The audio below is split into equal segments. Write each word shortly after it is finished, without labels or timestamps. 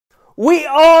We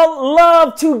all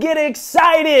love to get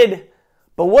excited,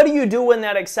 but what do you do when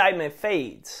that excitement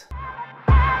fades?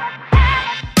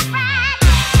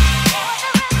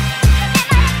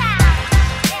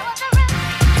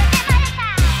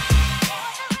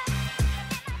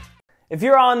 If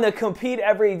you're on the Compete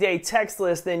Everyday text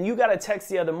list, then you got a text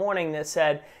the other morning that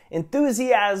said,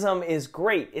 enthusiasm is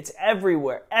great. It's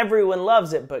everywhere. Everyone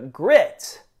loves it, but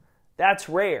grit, that's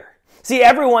rare. See,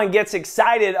 everyone gets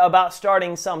excited about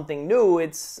starting something new.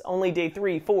 It's only day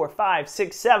 3, 4, 5,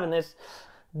 6, 7.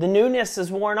 The newness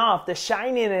is worn off. The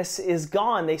shininess is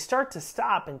gone. They start to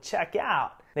stop and check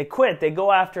out. They quit. They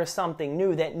go after something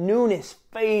new. That newness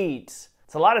fades.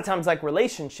 It's a lot of times like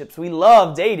relationships. We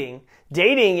love dating.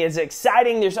 Dating is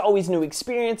exciting. There's always new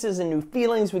experiences and new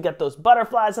feelings. We got those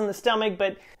butterflies in the stomach,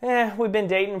 but we've been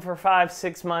dating for 5,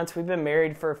 6 months. We've been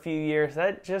married for a few years.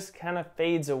 That just kind of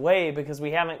fades away because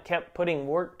we haven't kept putting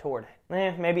work toward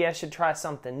it. Maybe I should try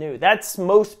something new. That's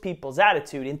most people's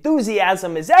attitude.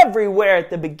 Enthusiasm is everywhere at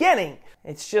the beginning.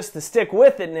 It's just the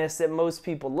stick-with-itness that most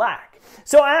people lack.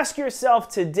 So ask yourself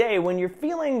today, when you're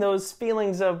feeling those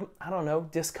feelings of,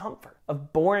 discomfort,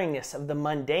 of boringness, of the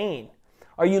mundane,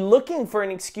 are you looking for an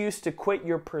excuse to quit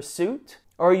your pursuit?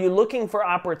 Or are you looking for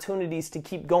opportunities to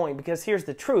keep going? Because here's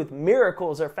the truth,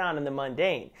 miracles are found in the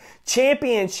mundane.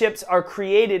 Championships are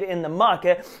created in the muck.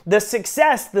 The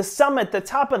success, the summit, the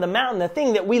top of the mountain, the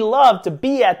thing that we love to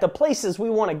be at, the places we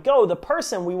want to go, the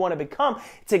person we want to become,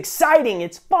 it's exciting,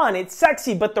 it's fun, it's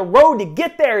sexy, but the road to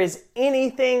get there is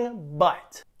anything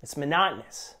but. It's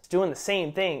monotonous. It's doing the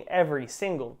same thing every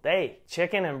single day.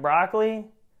 Chicken and broccoli,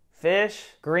 fish,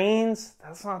 greens,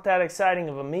 that's not that exciting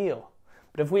of a meal.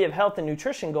 But if we have health and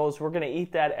nutrition goals, we're going to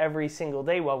eat that every single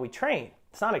day while we train.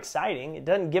 It's not exciting. It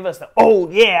doesn't give us the, oh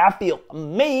yeah, I feel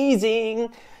amazing.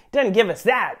 It doesn't give us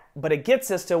that, but it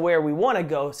gets us to where we want to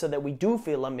go so that we do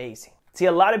feel amazing. See,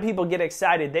 a lot of people get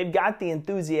excited. They've got the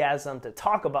enthusiasm to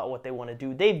talk about what they want to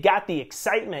do. They've got the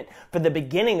excitement for the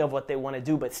beginning of what they want to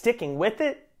do, but sticking with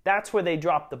it, that's where they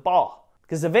drop the ball.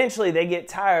 Because eventually they get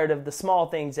tired of the small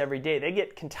things every day. They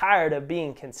get tired of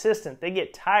being consistent. They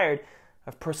get tired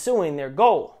of pursuing their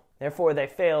goal. Therefore, they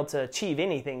fail to achieve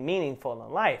anything meaningful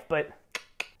in life. But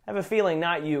I have a feeling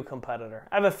not you, competitor.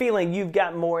 I have a feeling you've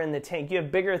got more in the tank. You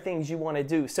have bigger things you want to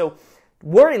do. So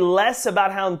worry less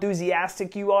about how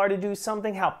enthusiastic you are to do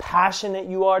something, how passionate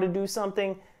you are to do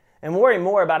something, and worry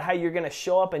more about how you're going to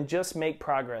show up and just make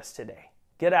progress today.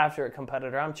 Get after it,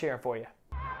 competitor. I'm cheering for you.